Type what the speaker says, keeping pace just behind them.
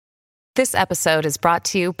This episode is brought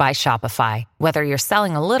to you by Shopify. Whether you're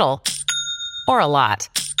selling a little or a lot,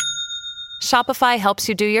 Shopify helps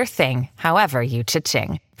you do your thing, however you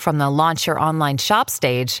cha-ching. From the launch your online shop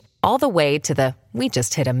stage, all the way to the we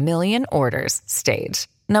just hit 1 million orders stage.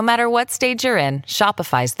 No matter what stage you're in,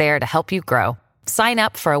 Shopify's there to help you grow. Sign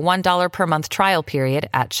up for a $1 per month trial period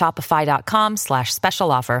at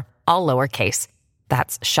shopify.com/special offer, all lowercase.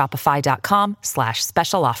 That's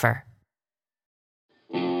shopify.com/special offer.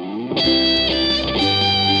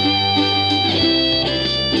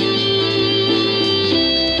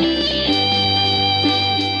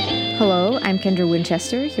 Hello, I'm Kendra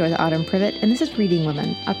Winchester, here with Autumn Privet, and this is Reading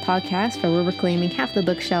Women, a podcast where we're reclaiming half the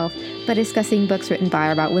bookshelf by discussing books written by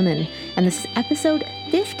or about women. And this is episode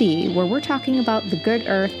 50, where we're talking about The Good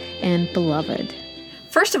Earth and Beloved.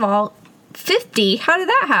 First of all, 50? How did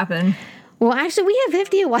that happen? Well, actually, we had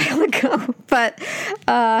 50 a while ago, but...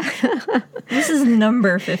 This is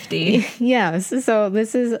number 50. Yes, so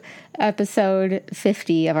this is episode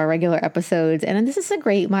 50 of our regular episodes, and this is a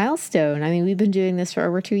great milestone. I mean, we've been doing this for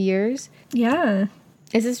over 2 years. Yeah.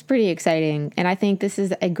 This is pretty exciting, and I think this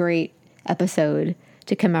is a great episode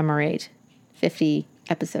to commemorate 50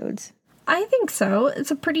 episodes. I think so.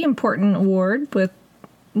 It's a pretty important award with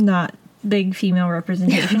not big female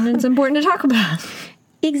representation. It's important to talk about.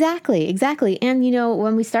 Exactly. And, you know,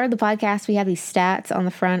 when we started the podcast, we had these stats on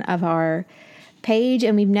the front of our page,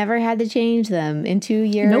 and we've never had to change them in 2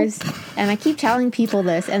 years. Nope. And I keep telling people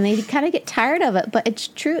this, and they kind of get tired of it, but it's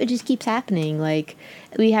true. It just keeps happening. Like,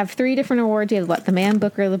 we have 3 different awards. We have, the Man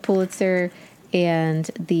Booker, the Pulitzer, and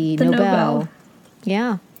the Nobel.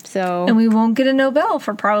 Yeah. So. And we won't get a Nobel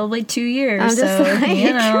for probably 2 years. I'm just like,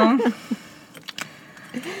 you know.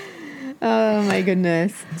 Oh, my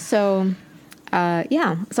goodness. So...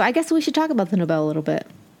 So I guess we should talk about the Nobel a little bit.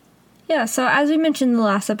 Yeah, so as we mentioned in the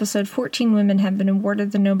last episode, 14 women have been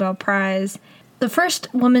awarded the Nobel Prize. The first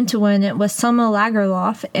woman to win it was Selma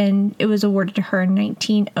Lagerlöf, and it was awarded to her in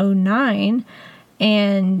 1909.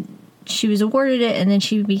 And she was awarded it, and then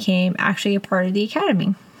she became actually a part of the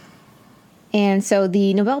Academy. And so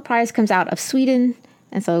the Nobel Prize comes out of Sweden.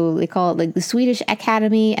 And so they call it the Swedish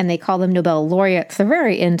Academy, and they call them Nobel laureates. They're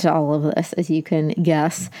very into all of this, as you can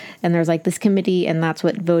guess. And there's this committee, and that's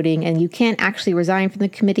what voting. And you can't actually resign from the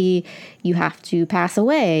committee. You have to pass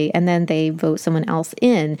away, and then they vote someone else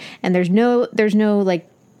in. And there's no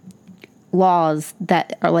laws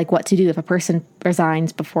that are what to do if a person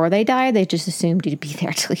resigns before they die. They just assume you to be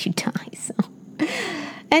there till you die. So.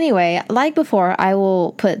 Anyway, like before, I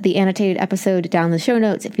will put the annotated episode down in the show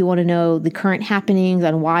notes if you want to know the current happenings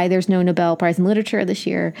on why there's no Nobel Prize in Literature this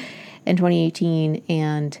year in 2018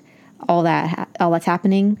 and all that's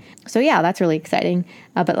happening. So yeah, that's really exciting.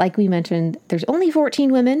 But like we mentioned, there's only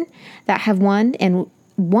 14 women that have won, and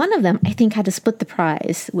one of them, I think, had to split the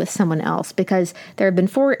prize with someone else because there have been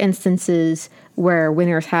 4 instances where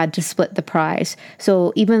winners had to split the prize.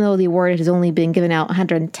 So even though the award has only been given out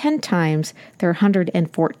 110 times, there are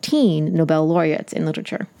 114 Nobel laureates in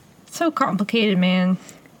literature. So complicated, man.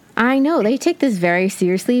 I know. They take this very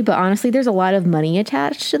seriously, but honestly, there's a lot of money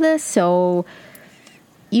attached to this, so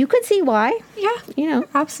you could see why. Yeah,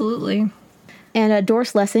 absolutely. And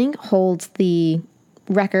Doris Lessing holds the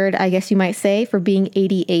record, I guess you might say, for being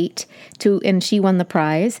 88 and she won the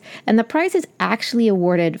prize. And the prize is actually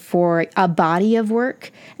awarded for a body of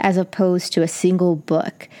work as opposed to a single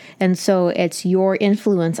book. And so it's your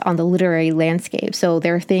influence on the literary landscape. So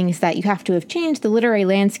there are things that you have to have changed the literary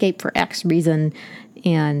landscape for X reason.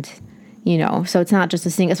 And, so it's not just a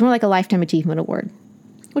single, it's more like a Lifetime Achievement Award,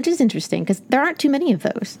 which is interesting because there aren't too many of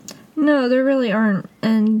those. No, there really aren't.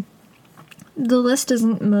 And the list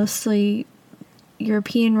isn't mostly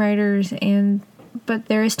European writers, but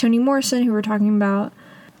there is Toni Morrison, who we're talking about.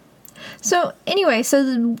 So anyway,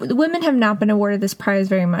 the women have not been awarded this prize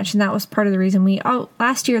very much, and that was part of the reason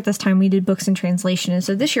last year at this time we did books in translation, and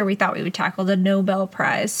so this year we thought we would tackle the Nobel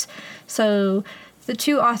Prize. So the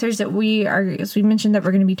 2 authors that we mentioned that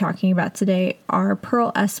we're going to be talking about today are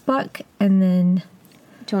Pearl S. Buck and then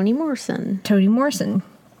Toni Morrison.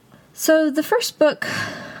 So the first book,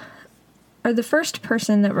 or the first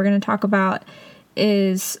person that we're going to talk about,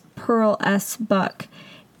 is Pearl S. Buck,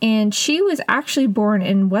 and she was actually born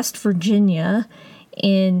in West Virginia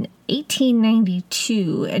in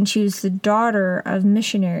 1892, and she was the daughter of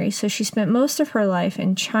missionaries, so she spent most of her life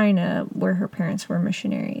in China, where her parents were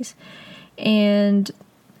missionaries. And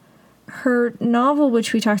her novel,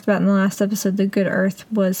 which we talked about in the last episode, The Good Earth,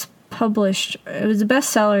 was published. It was a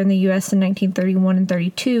bestseller in the U.S. in 1931 and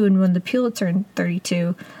 32, and won the Pulitzer in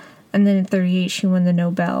 32. And then in 38, she won the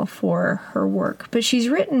Nobel for her work. But she's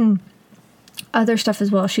written other stuff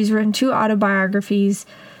as well. She's written 2 autobiographies,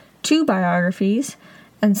 2 biographies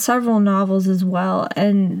and several novels as well.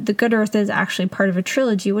 And The Good Earth is actually part of a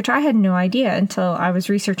trilogy, which I had no idea until I was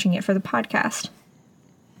researching it for the podcast.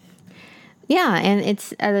 Yeah, and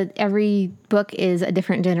it's every book is a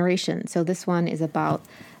different generation. So this one is about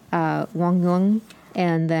Wang Lung,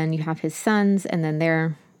 and then you have his sons, and then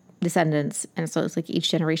their descendants, and so it's like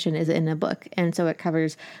each generation is in a book, and so it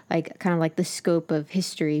covers like kind of like the scope of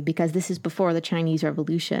history, because this is before the Chinese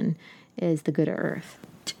Revolution, is The Good Earth.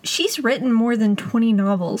 She's written more than 20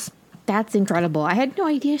 novels. That's incredible. I had no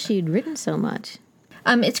idea she'd written so much.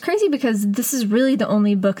 It's crazy because this is really the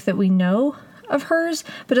only book that we know of hers,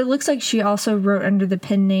 but it looks like she also wrote under the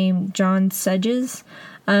pen name John Sedges.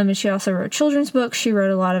 And she also wrote children's books. She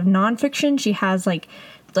wrote a lot of nonfiction. She has like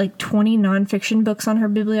 20 nonfiction books on her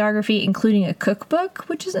bibliography, including a cookbook,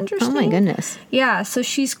 which is interesting. Oh my goodness. Yeah, so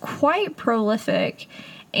she's quite prolific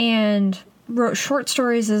and wrote short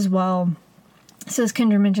stories as well. So as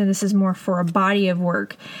Kendra mentioned, this is more for a body of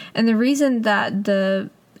work. And the reason that the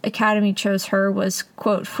Academy chose her was,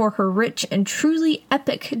 quote, for her rich and truly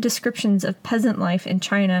epic descriptions of peasant life in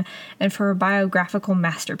China and for her biographical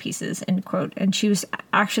masterpieces, end quote. And she was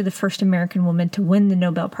actually the first American woman to win the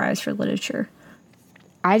Nobel Prize for Literature.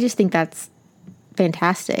 I just think that's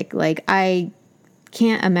fantastic. Like, I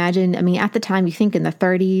can't imagine. I mean, at the time, you think in the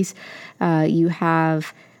 30s, you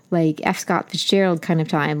have like F. Scott Fitzgerald kind of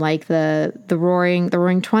time, like the Roaring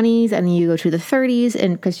 20s, and then you go to the 30s,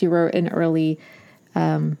 and because she wrote in early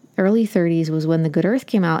 30s was when The Good Earth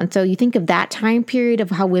came out. And so you think of that time period of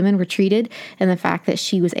how women were treated, and the fact that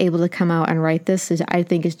she was able to come out and write this is, I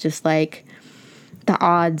think, is just like the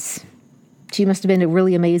odds. She must have been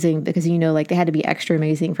really amazing, because, you know, like they had to be extra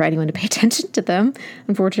amazing for anyone to pay attention to them,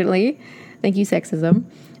 unfortunately. Thank you, sexism.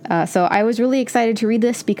 So I was really excited to read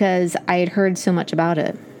this because I had heard so much about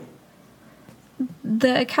it.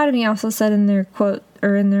 The Academy also said in their quote,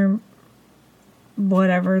 or in their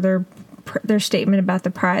whatever, their statement about the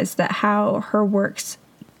prize, that how her works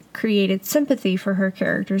created sympathy for her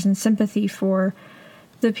characters and sympathy for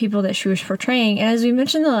the people that she was portraying. And as we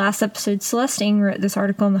mentioned in the last episode, Celeste Ng wrote this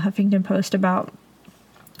article in the Huffington Post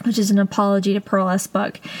which is an apology to Pearl S.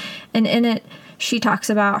 Buck. And in it, she talks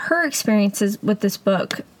about her experiences with this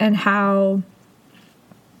book and how,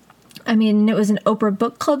 I mean, it was an Oprah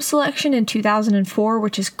Book Club selection in 2004,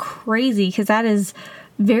 which is crazy because that is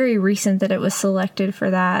very recent that it was selected for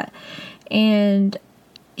that. And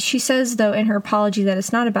she says, though, in her apology that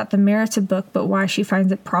it's not about the merits of the book, but why she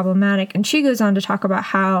finds it problematic. And she goes on to talk about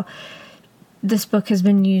how this book has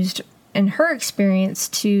been used, in her experience,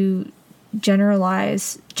 to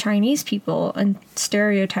generalize Chinese people and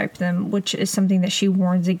stereotype them, which is something that she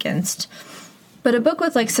warns against. But a book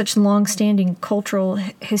with like such long-standing cultural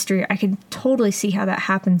history, I can totally see how that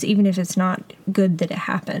happens, even if it's not good that it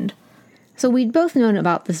happened. So we'd both known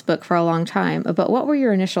about this book for a long time, but what were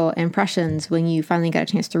your initial impressions when you finally got a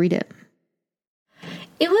chance to read it?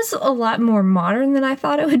 It was a lot more modern than I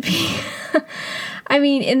thought it would be. I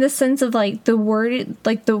mean, in the sense of like the word,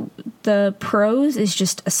 like the prose is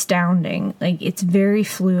just astounding. Like, it's very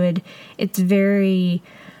fluid. It's very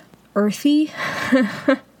earthy.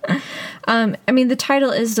 I mean, the title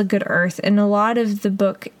is The Good Earth, and a lot of the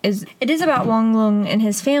book is about Wang Lung and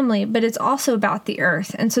his family, but it's also about the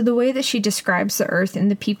earth. And so the way that she describes the earth and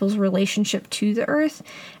the people's relationship to the earth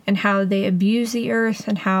and how they abuse the earth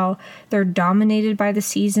and how they're dominated by the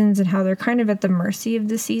seasons and how they're kind of at the mercy of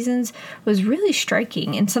the seasons was really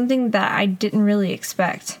striking and something that I didn't really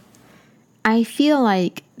expect. I feel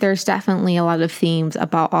like there's definitely a lot of themes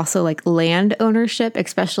about also like land ownership,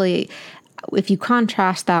 especially if you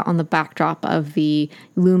contrast that on the backdrop of the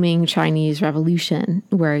looming Chinese Revolution,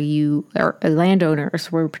 where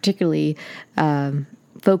landowners were particularly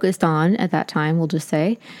focused on at that time, we'll just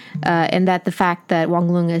say, and that the fact that Wang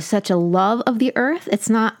Lung is such a love of the earth, it's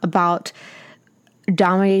not about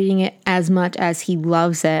dominating it as much as he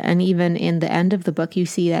loves it. And even in the end of the book, you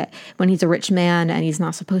see that when he's a rich man and he's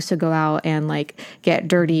not supposed to go out and like get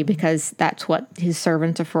dirty because that's what his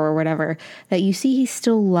servants are for or whatever, that you see he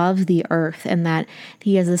still loves the earth and that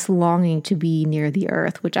he has this longing to be near the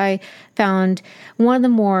earth, which I found one of the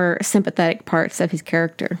more sympathetic parts of his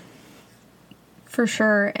character. For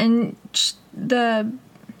sure. And the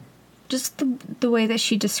way that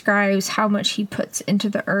she describes how much he puts into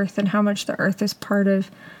the earth and how much the earth is part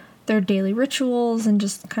of their daily rituals, and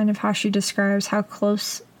just kind of how she describes how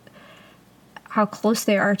close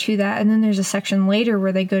they are to that. And then there's a section later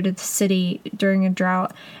where they go to the city during a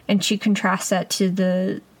drought, and she contrasts that to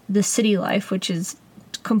the city life, which is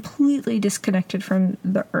completely disconnected from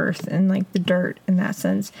the earth and like the dirt in that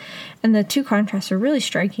sense. And the two contrasts are really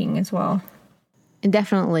striking as well.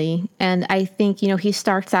 definitely. And I think, he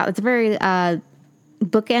starts out, it's a very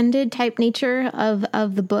bookended type nature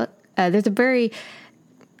of the book.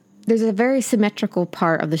 There's a very symmetrical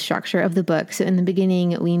part of the structure of the book. So in the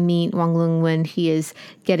beginning, we meet Wang Lung when he is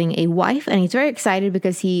getting a wife, and he's very excited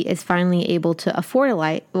because he is finally able to afford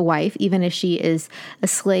a wife, even if she is a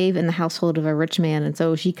slave in the household of a rich man. And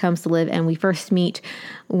so she comes to live, and we first meet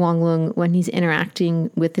Wang Lung when he's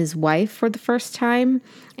interacting with his wife for the first time.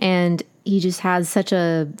 And he just has such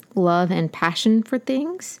a love and passion for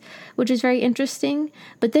things, which is very interesting.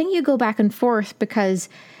 But then you go back and forth because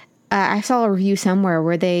I saw a review somewhere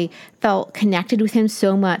where they felt connected with him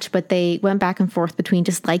so much, but they went back and forth between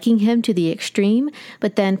just liking him to the extreme,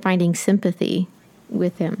 but then finding sympathy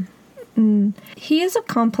with him. He is a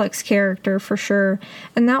complex character for sure.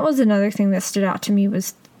 And that was another thing that stood out to me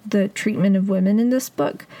was the treatment of women in this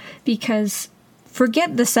book, because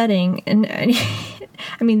forget the setting. And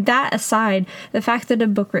I mean, that aside, the fact that a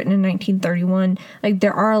book written in 1931, like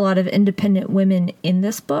there are a lot of independent women in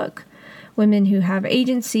this book. Women who have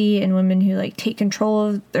agency and women who like take control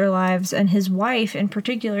of their lives. And his wife in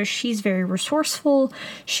particular, she's very resourceful.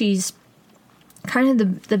 She's kind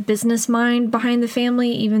of the business mind behind the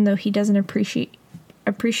family, even though he doesn't appreciate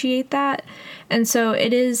that. And so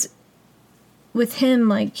it is with him,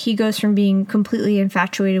 like he goes from being completely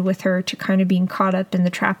infatuated with her to kind of being caught up in the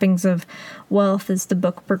trappings of wealth as the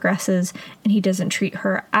book progresses, and he doesn't treat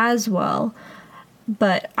her as well.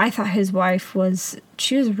 But I thought his wife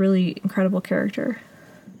she was a really incredible character.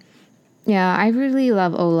 Yeah, I really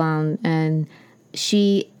love Olan, and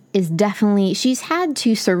she's had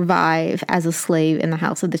to survive as a slave in the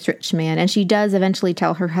house of this rich man. And she does eventually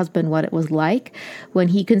tell her husband what it was like when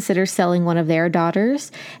he considers selling one of their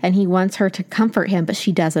daughters, and he wants her to comfort him, but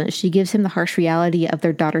she doesn't. She gives him the harsh reality of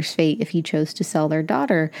their daughter's fate if he chose to sell their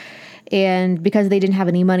daughter. And because they didn't have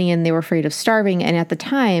any money and they were afraid of starving, and at the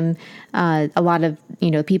time, a lot of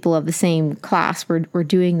people of the same class were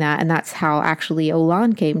doing that, and that's how actually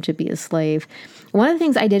Olan came to be a slave. One of the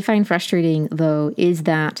things I did find frustrating, though, is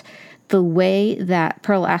that the way that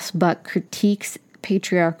Pearl S. Buck critiques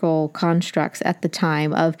patriarchal constructs at the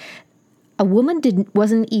time of a woman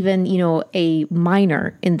wasn't even a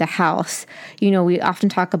minor in the house. We often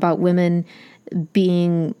talk about women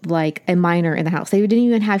being like a minor in the house. They didn't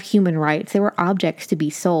even have human rights. They were objects to be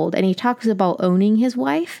sold. And he talks about owning his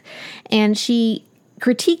wife, and she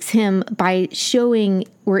critiques him by showing,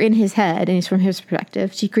 we're in his head and it's from his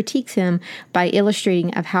perspective. She critiques him by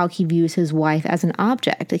illustrating of how he views his wife as an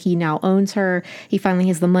object. Like he now owns her. He finally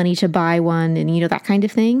has the money to buy one, and that kind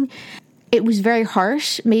of thing. It was very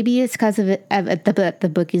harsh. Maybe it's because of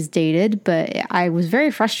the book is dated, but I was very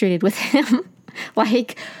frustrated with him.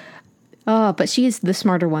 But she's the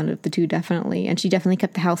smarter one of the two, definitely. And she definitely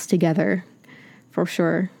kept the house together, for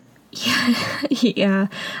sure. Yeah.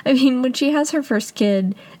 I mean, when she has her first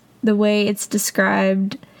kid, the way it's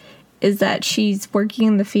described is that she's working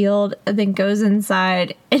in the field and then goes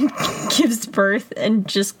inside and gives birth and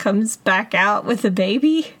just comes back out with a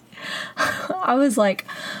baby. I was like,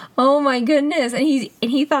 oh my goodness. And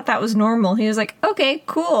he thought that was normal. He was like, okay,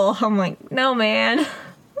 cool. I'm like, no, man.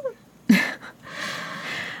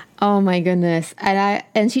 Oh my goodness.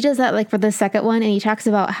 And she does that like for the second one, and he talks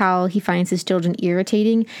about how he finds his children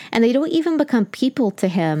irritating, and they don't even become people to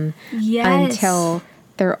him until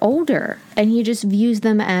they're older. And he just views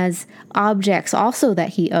them as objects also that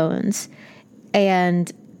he owns.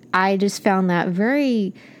 And I just found that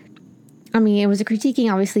very, it was a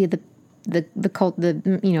critiquing obviously of the cult,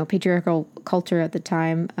 patriarchal culture at the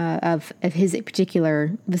time of his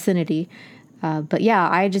particular vicinity. But yeah,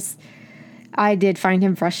 I did find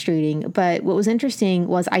him frustrating, but what was interesting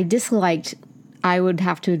was I would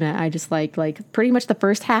have to admit, I disliked like pretty much the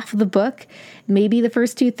first half of the book, maybe the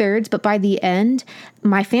first 2/3, but by the end,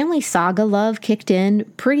 my family saga love kicked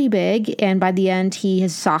in pretty big, and by the end, he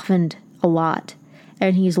has softened a lot,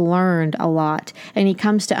 and he's learned a lot, and he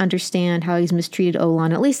comes to understand how he's mistreated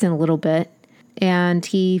Olan, at least in a little bit, and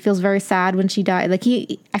he feels very sad when she died.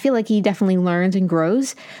 I feel like he definitely learns and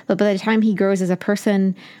grows, but by the time he grows as a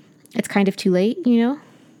person, it's kind of too late,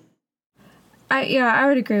 I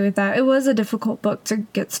would agree with that. It was a difficult book to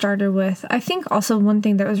get started with. I think also one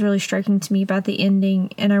thing that was really striking to me about the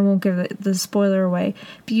ending, and I won't give the spoiler away,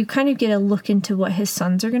 but you kind of get a look into what his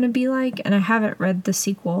sons are going to be like. And I haven't read the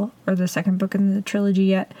sequel or the second book in the trilogy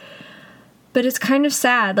yet, but it's kind of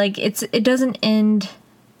sad. Like it doesn't end.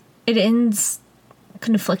 It ends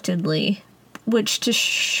conflictedly, which to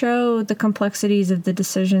show the complexities of the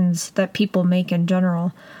decisions that people make in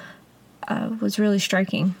general was really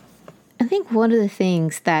striking. I think one of the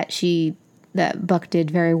things that she that Buck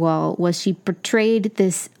did very well was she portrayed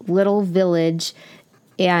this little village,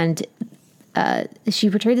 and and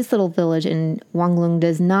Wang Lung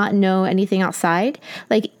does not know anything outside.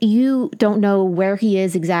 Like, you don't know where he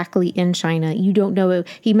is exactly in China. You don't know.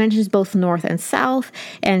 He mentions both north and south,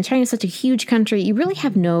 and China is such a huge country. You really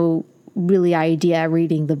have no really idea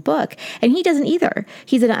reading the book, and he doesn't either.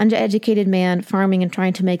 He's an undereducated man farming and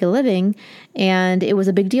trying to make a living, and it was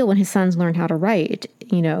a big deal when his sons learned how to write,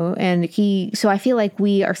 and so I feel like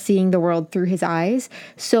we are seeing the world through his eyes,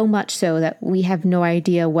 so much so that we have no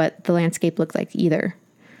idea what the landscape looks like either.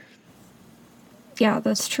 Yeah,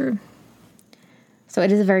 that's true. So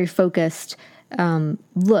it is a very focused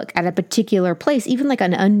look at a particular place, even like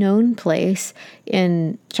an unknown place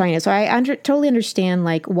in China. So I totally understand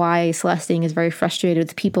like why Celestine is very frustrated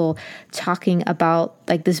with people talking about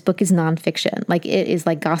like this book is nonfiction, like it is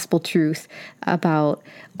like gospel truth about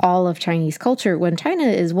all of Chinese culture, when China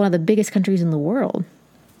is one of the biggest countries in the world.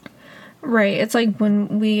 Right. It's like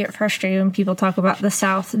when we get frustrated when people talk about the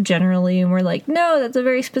South generally, and we're like, no, that's a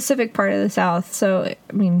very specific part of the South. So,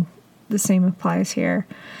 I mean, the same applies here.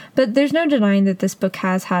 But there's no denying that this book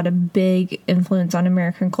has had a big influence on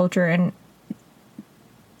American culture. And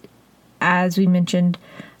as we mentioned,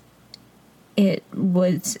 it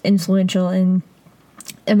was influential in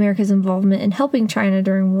America's involvement in helping China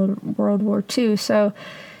during World War II. So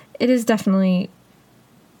it is definitely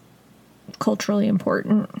culturally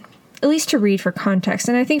important, at least to read for context.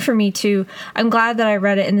 And I think for me too, I'm glad that I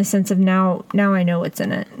read it in the sense of now I know what's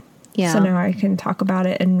in it. Yeah. So now I can talk about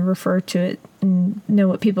it and refer to it and know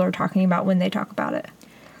what people are talking about when they talk about it.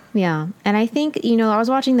 Yeah. And I think, I was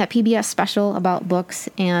watching that PBS special about books,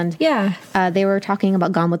 and they were talking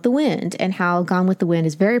about Gone with the Wind and how Gone with the Wind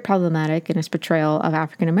is very problematic in its portrayal of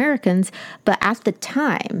African Americans. But at the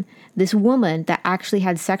time, this woman that actually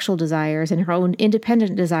had sexual desires and her own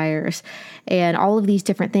independent desires and all of these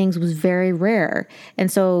different things was very rare. And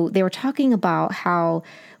so they were talking about how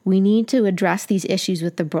we need to address these issues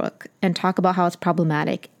with the book and talk about how it's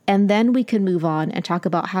problematic. And then we can move on and talk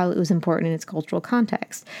about how it was important in its cultural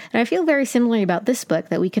context. And I feel very similarly about this book,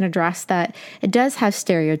 that we can address that it does have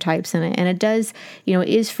stereotypes in it. And it does, it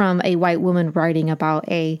is from a white woman writing about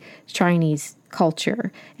a Chinese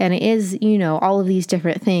culture. And it is, all of these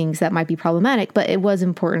different things that might be problematic, but it was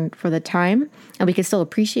important for the time. And we can still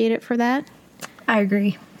appreciate it for that. I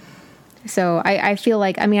agree. So I feel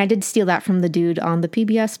like, I did steal that from the dude on the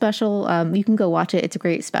PBS special. You can go watch it. It's a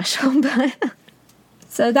great special. But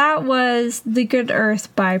so that was The Good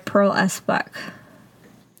Earth by Pearl S. Buck.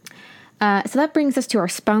 So that brings us to our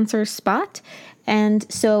sponsor spot.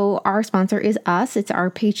 And so our sponsor is us. It's our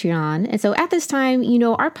Patreon. And so at this time,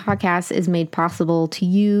 our podcast is made possible to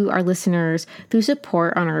you, our listeners, through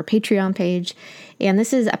support on our Patreon page. And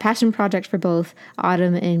this is a passion project for both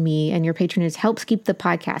Autumn and me, and your patronage helps keep the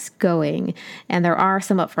podcast going. And there are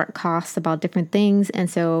some upfront costs about different things. And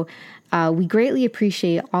so we greatly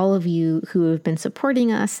appreciate all of you who have been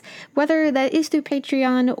supporting us, whether that is through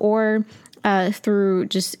Patreon or through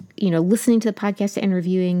just, listening to the podcast and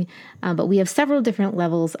reviewing. But we have several different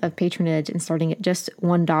levels of patronage, and starting at just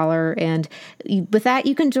 $1. And with that,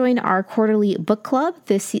 you can join our quarterly book club.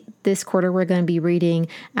 This quarter, we're going to be reading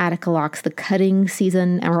Attica Locke's The Cutting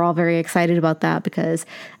season. And we're all very excited about that because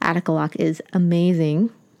Attica Locke is amazing.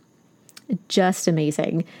 Just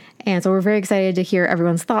amazing. And so we're very excited to hear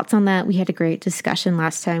everyone's thoughts on that. We had a great discussion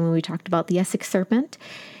last time when we talked about the Essex Serpent.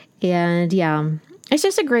 And it's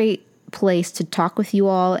just a great place to talk with you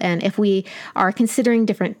all. And if we are considering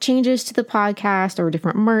different changes to the podcast or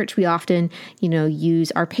different merch, we often,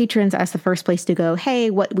 use our patrons as the first place to go, hey,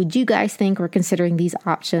 what would you guys think? We're considering these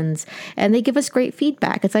options. And they give us great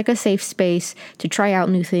feedback. It's like a safe space to try out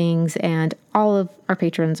new things. And all of our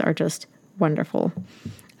patrons are just wonderful.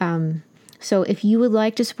 So if you would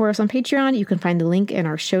like to support us on Patreon, you can find the link in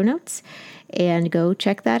our show notes and go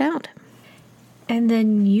check that out. And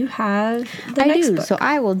then you have the next book. So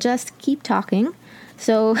I will just keep talking.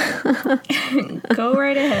 So go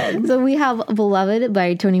right ahead. So we have Beloved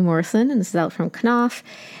by Toni Morrison, and this is out from Knopf.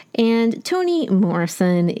 And Toni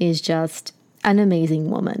Morrison is just an amazing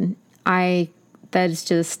woman.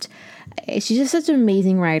 She's just such an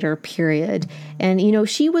amazing writer, period. And,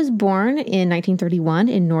 she was born in 1931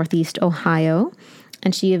 in Northeast Ohio.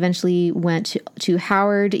 And she eventually went to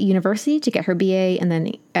Howard University to get her BA. And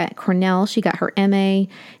then at Cornell, she got her MA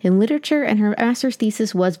in literature. And her master's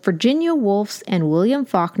thesis was Virginia Woolf's and William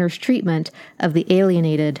Faulkner's treatment of the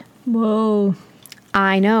alienated. Whoa.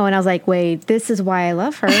 I know. And I was like, wait, this is why I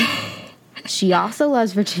love her. She also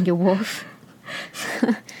loves Virginia Woolf.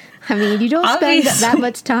 You don't spend that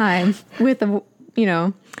much time with,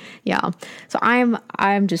 Yeah. So I'm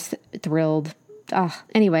just thrilled.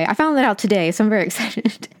 Anyway, I found that out today, so I'm very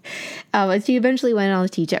excited. She eventually went on to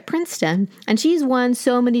teach at Princeton, and she's won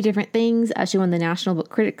so many different things. She won the National Book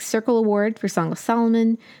Critics Circle Award for Song of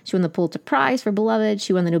Solomon. She won the Pulitzer Prize for Beloved.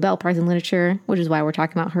 She won the Nobel Prize in Literature, which is why we're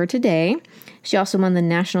talking about her today. She also won the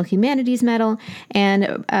National Humanities Medal,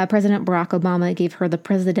 and President Barack Obama gave her the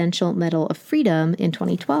Presidential Medal of Freedom in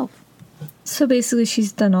 2012. So basically,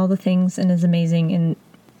 she's done all the things and is amazing, and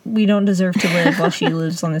we don't deserve to live while she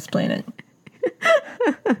lives on this planet.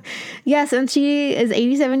 Yes, and she is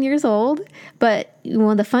 87 years old. But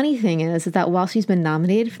the funny thing is that while she's been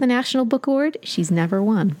nominated for the National Book Award, she's never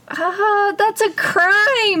won. That's a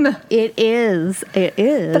crime. It is. It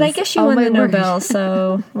is. But I guess she won the Nobel,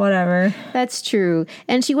 so whatever. That's true.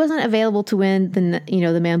 And she wasn't available to win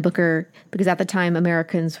the Man Booker because at the time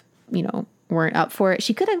Americans, weren't up for it.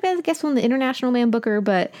 She could have, I guess, won the International Man Booker,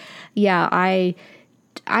 but yeah, I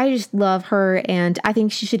just love her, and I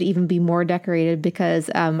think she should even be more decorated because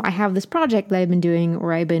I have this project that I've been doing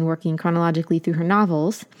where I've been working chronologically through her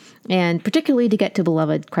novels, and particularly to get to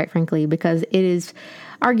Beloved, quite frankly, because it is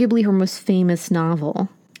arguably her most famous novel.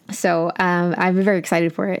 So I'm very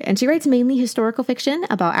excited for it. And she writes mainly historical fiction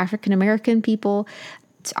about African American people,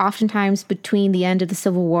 oftentimes between the end of the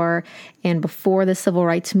Civil War and before the Civil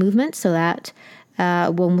Rights Movement, so that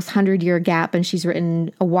almost 100-year gap, and she's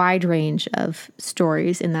written a wide range of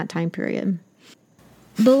stories in that time period.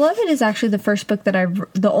 Beloved is actually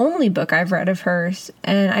the only book I've read of hers,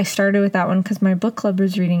 and I started with that one because my book club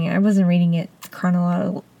was reading it. I wasn't reading it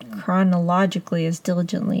chronologically as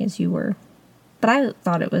diligently as you were, but I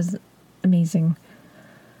thought it was amazing.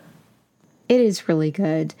 It is really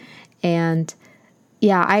good, and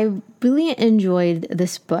yeah, I really enjoyed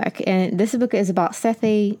this book. And this book is about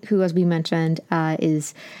Sethe, who, as we mentioned,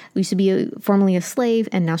 used to be formerly a slave,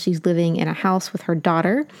 and now she's living in a house with her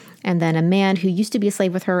daughter. And then a man who used to be a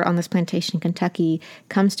slave with her on this plantation in Kentucky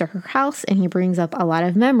comes to her house, and he brings up a lot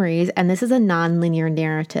of memories. And this is a non-linear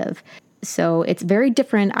narrative. So it's very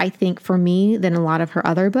different, I think, for me than a lot of her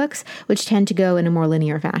other books, which tend to go in a more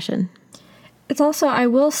linear fashion. It's also, I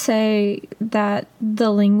will say that the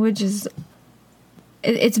language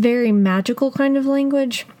it's very magical kind of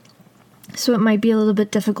language, so it might be a little bit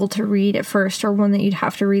difficult to read at first, or one that you'd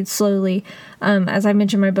have to read slowly. As I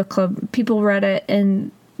mentioned in my book club, people read it, and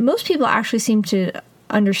most people actually seem to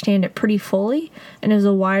understand it pretty fully, and it was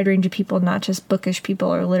a wide range of people, not just bookish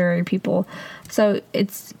people or literary people. So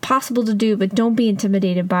it's possible to do, but don't be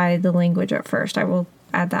intimidated by the language at first. I will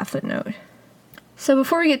add that footnote. So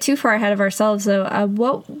before we get too far ahead of ourselves, though,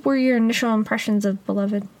 what were your initial impressions of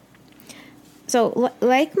Beloved? So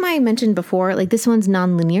like I mentioned before, this one's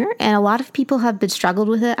non-linear, and a lot of people have been struggled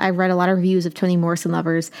with it. I've read a lot of reviews of Toni Morrison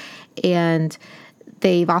lovers, and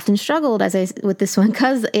they've often struggled with this one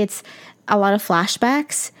because it's a lot of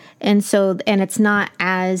flashbacks, and it's not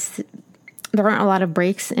there aren't a lot of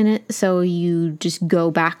breaks in it, so you just go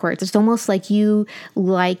backwards. It's almost like you,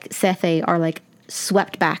 like Sethe, are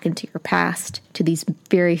swept back into your past to these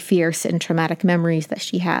very fierce and traumatic memories that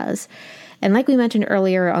she has. And like we mentioned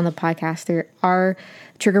earlier on the podcast, there are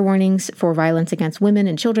trigger warnings for violence against women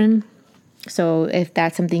and children. So if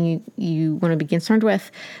that's something you want to be concerned with,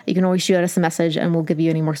 you can always shoot us a message, and we'll give you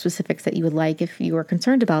any more specifics that you would like if you are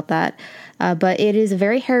concerned about that. But it is a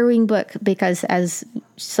very harrowing book because as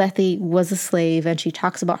Sethe was a slave, and she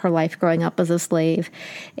talks about her life growing up as a slave,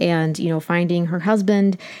 and finding her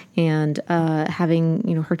husband and having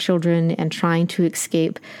her children and trying to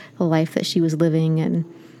escape the life that she was living. And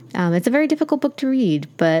it's a very difficult book to read,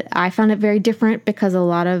 but I found it very different because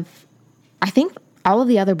I think all of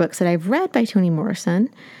the other books that I've read by Toni Morrison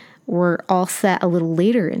were all set a little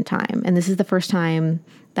later in time. And this is the first time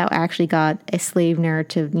that I actually got a slave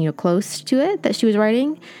narrative, close to it that she was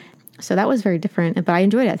writing. So that was very different, but I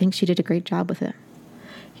enjoyed it. I think she did a great job with it.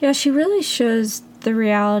 Yeah, she really shows the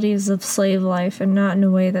realities of slave life, and not in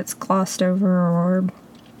a way that's glossed over or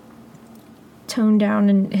toned down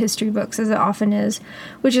in history books as it often is,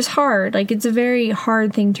 which is hard. It's a very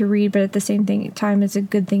hard thing to read, but at the same time, it's a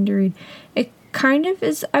good thing to read. It kind of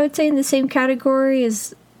is, I would say, in the same category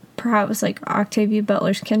as perhaps Octavia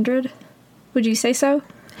Butler's Kindred. Would you say so?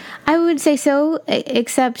 I would say so,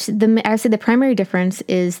 except I would say the primary difference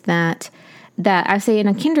is that I say in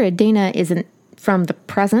a Kindred, Dana isn't from the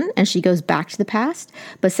present, and she goes back to the past.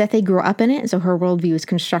 But Sethe grew up in it, so her worldview is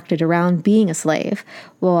constructed around being a slave,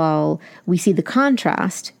 while we see the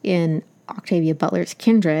contrast in Octavia Butler's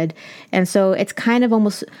Kindred. And so it's kind of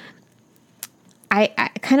almost, I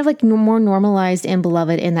kind of more normalized in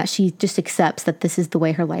Beloved, in that she just accepts that this is the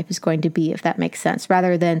way her life is going to be, if that makes sense,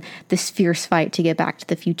 rather than this fierce fight to get back to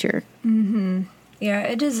the future. Mm-hmm. Yeah,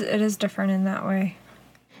 it is different in that way.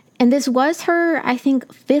 And this was her, I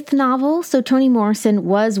think, fifth novel. So Toni Morrison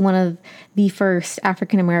was one of the first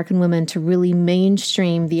African-American women to really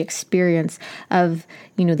mainstream the experience of,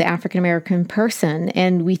 the African-American person.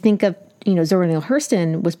 And we think of, Zora Neale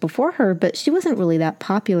Hurston was before her, but she wasn't really that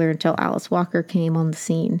popular until Alice Walker came on the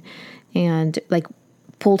scene and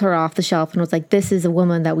pulled her off the shelf and was like, this is a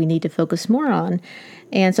woman that we need to focus more on.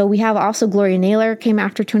 And so we have also Gloria Naylor came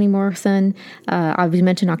after Toni Morrison. We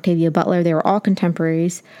mentioned Octavia Butler. They were all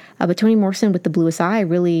contemporaries. But Toni Morrison with The Bluest Eye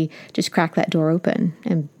really just cracked that door open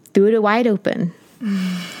and threw it wide open.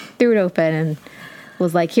 Threw it open and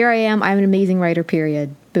was like, here I am. I'm an amazing writer,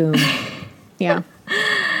 period. Boom. Yeah.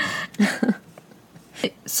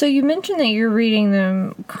 So you mentioned that you're reading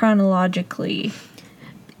them chronologically.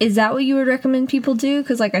 Is that what you would recommend people do?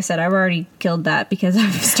 Because like I said, I've already killed that because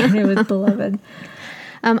I've started with Beloved.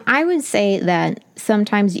 I would say that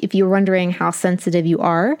sometimes if you're wondering how sensitive you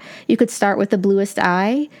are, you could start with The Bluest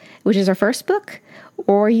Eye, which is her first book,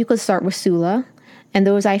 or you could start with Sula. And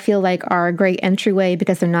those I feel like are a great entryway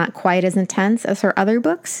because they're not quite as intense as her other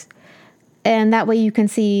books. And that way you can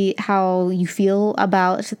see how you feel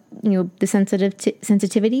about, the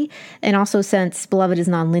sensitivity. And also since Beloved is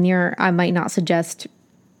nonlinear, I might not suggest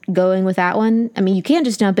going with that one. I mean, you can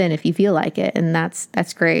just jump in if you feel like it, and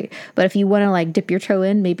that's great. But if you want to dip your toe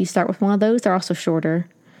in, maybe start with one of those. They're also shorter.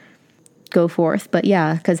 Go forth. But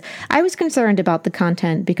yeah, because I was concerned about the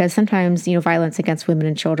content because sometimes, violence against women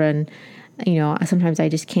and children, sometimes I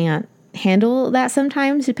just can't handle that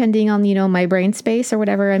sometimes depending on, my brain space or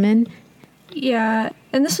whatever I'm in. Yeah,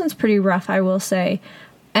 and this one's pretty rough, I will say.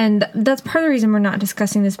 And that's part of the reason we're not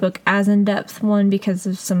discussing this book as in depth. One, because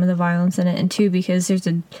of some of the violence in it, and two, because there's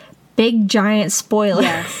a big giant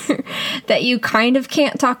spoiler that you kind of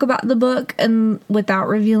can't talk about the book and without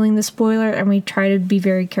revealing the spoiler. And we try to be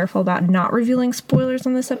very careful about not revealing spoilers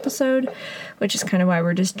on this episode, which is kind of why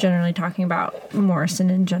we're just generally talking about Morrison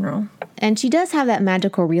in general. And she does have that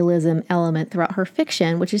magical realism element throughout her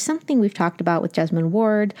fiction, which is something we've talked about with Jesmyn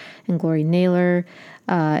Ward and Gloria Naylor,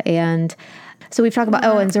 and so we've talked about,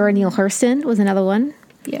 and Zora Neale Hurston was another one.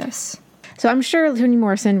 Yes. So I'm sure Toni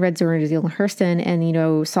Morrison read Zora Neale Hurston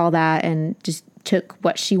and, saw that and just took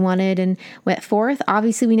what she wanted and went forth.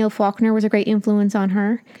 Obviously, we know Faulkner was a great influence on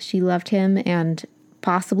her. She loved him, and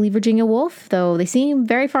possibly Virginia Woolf, though they seem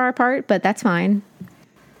very far apart, but that's fine.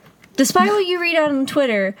 Despite what you read on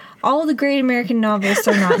Twitter, all the great American novelists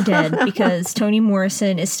are not dead because Toni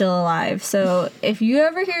Morrison is still alive. So if you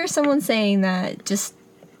ever hear someone saying that, just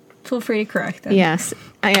feel free to correct them. Yes.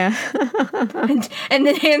 Yeah. and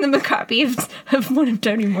then hand them a copy of one of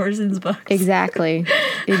Toni Morrison's books. Exactly.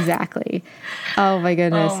 Oh, my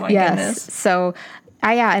goodness. Oh, my goodness. So,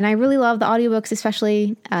 and I really love the audiobooks,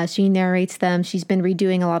 especially. She narrates them. She's been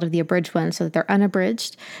redoing a lot of the abridged ones so that they're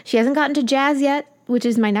unabridged. She hasn't gotten to jazz yet, which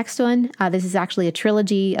is my next one. This is actually a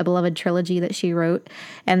trilogy, a Beloved trilogy that she wrote.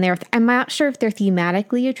 And I'm not sure if they're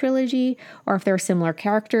thematically a trilogy or if they're similar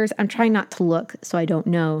characters. I'm trying not to look so I don't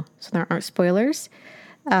know, so there aren't spoilers.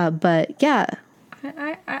 But yeah.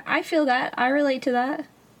 I feel that. I relate to that.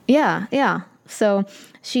 Yeah. So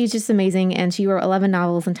she's just amazing. And she wrote 11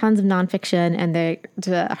 novels and tons of nonfiction. And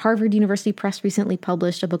the Harvard University Press recently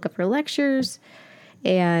published a book of her lectures.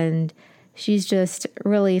 And she's just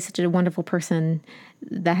really such a wonderful person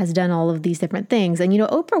that has done all of these different things. And,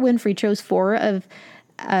 Oprah Winfrey chose 4 of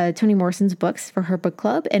Toni Morrison's books for her book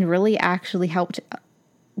club and really actually helped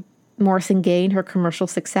Morrison gain her commercial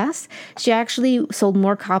success. She actually sold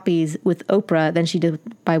more copies with Oprah than she did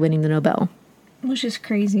by winning the Nobel. Which is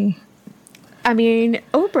crazy. I mean,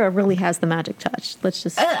 Oprah really has the magic touch. Let's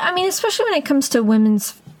just... especially when it comes to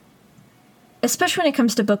especially when it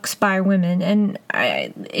comes to books by women. And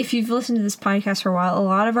if you've listened to this podcast for a while, a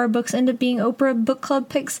lot of our books end up being Oprah book club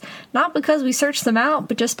picks, not because we search them out,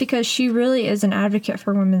 but just because she really is an advocate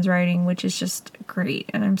for women's writing, which is just great.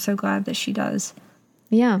 And I'm so glad that she does.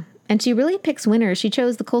 Yeah. And she really picks winners. She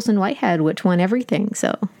chose the Colson Whitehead, which won everything.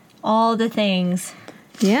 So all the things.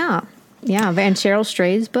 Yeah. And Cheryl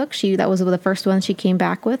Strayed's book, that was the first one she came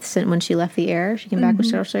back with when she left the air. She came back with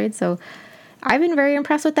Cheryl Strayed. So I've been very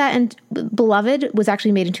impressed with that. And Beloved was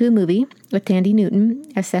actually made into a movie with Thandie Newton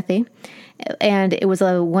as Sethe. And it was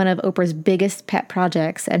one of Oprah's biggest pet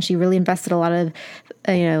projects. And she really invested a lot of,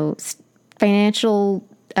 financial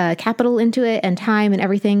capital into it and time and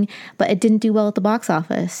everything. But it didn't do well at the box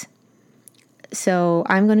office. So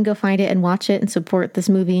I'm going to go find it and watch it and support this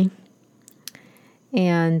movie.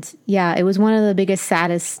 And yeah, it was one of the biggest,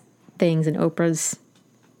 saddest things in Oprah's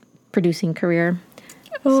producing career.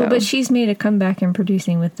 Oh, but she's made a comeback in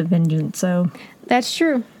producing with The Vengeance, so... That's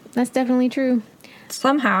true. That's definitely true.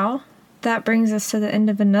 Somehow, that brings us to the end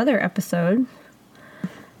of another episode.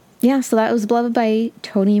 Yeah, so that was Beloved by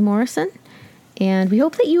Toni Morrison. And we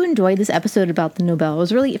hope that you enjoyed this episode about the Nobel. It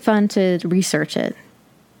was really fun to research it.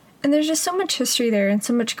 And there's just so much history there and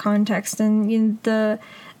so much context. And you know,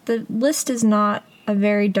 the list is not a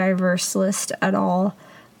very diverse list at all.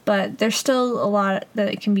 But there's still a lot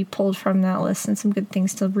that can be pulled from that list and some good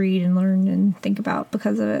things to read and learn and think about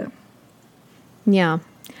because of it. Yeah.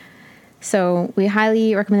 So we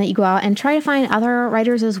highly recommend that you go out and try to find other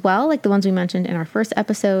writers as well, like the ones we mentioned in our first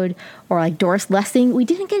episode, or like Doris Lessing. We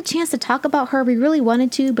didn't get a chance to talk about her. We really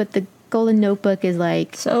wanted to, but the Golden Notebook is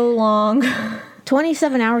like so long.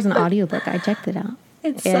 27 hours an audiobook. I checked it out.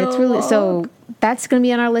 It's really long. So that's going to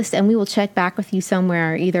be on our list, and we will check back with you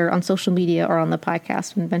somewhere, either on social media or on the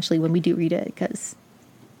podcast, and eventually when we do read it, because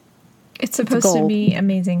it's supposed to be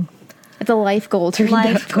amazing. It's a life goal to read.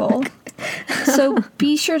 Life goal. So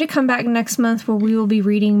be sure to come back next month where we will be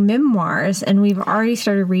reading memoirs, and we've already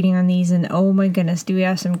started reading on these, and oh my goodness, do we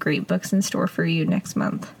have some great books in store for you next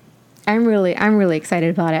month. I'm really excited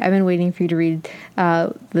about it. I've been waiting for you to read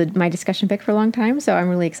my discussion pick for a long time, so I'm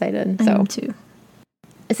really excited. I am too.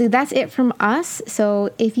 So that's it from us. So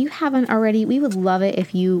if you haven't already, we would love it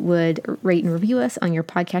if you would rate and review us on your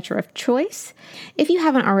podcatcher of choice. If you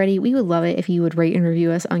haven't already, we would love it if you would rate and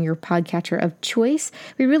review us on your podcatcher of choice.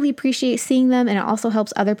 We really appreciate seeing them, and it also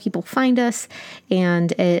helps other people find us,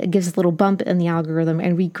 and it gives us a little bump in the algorithm,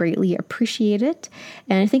 and we greatly appreciate it.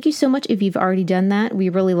 And thank you so much if you've already done that. We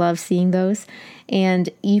really love seeing those. And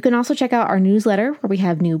you can also check out our newsletter where we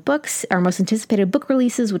have new books, our most anticipated book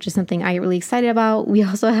releases, which is something I get really excited about. We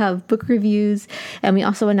also have book reviews, and we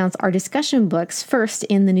also announce our discussion books first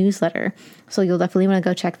in the newsletter. So you'll definitely want to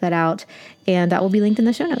go check that out, and that will be linked in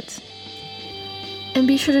the show notes. And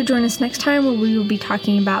be sure to join us next time where we will be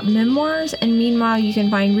talking about memoirs. And meanwhile, you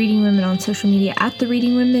can find Reading Women on social media at The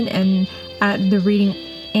Reading Women and at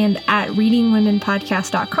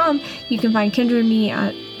readingwomenpodcast.com. You can find Kendra and me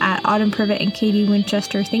at Autumn Privet and Katie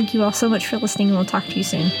Winchester. Thank you all so much for listening, and we'll talk to you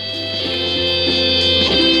soon.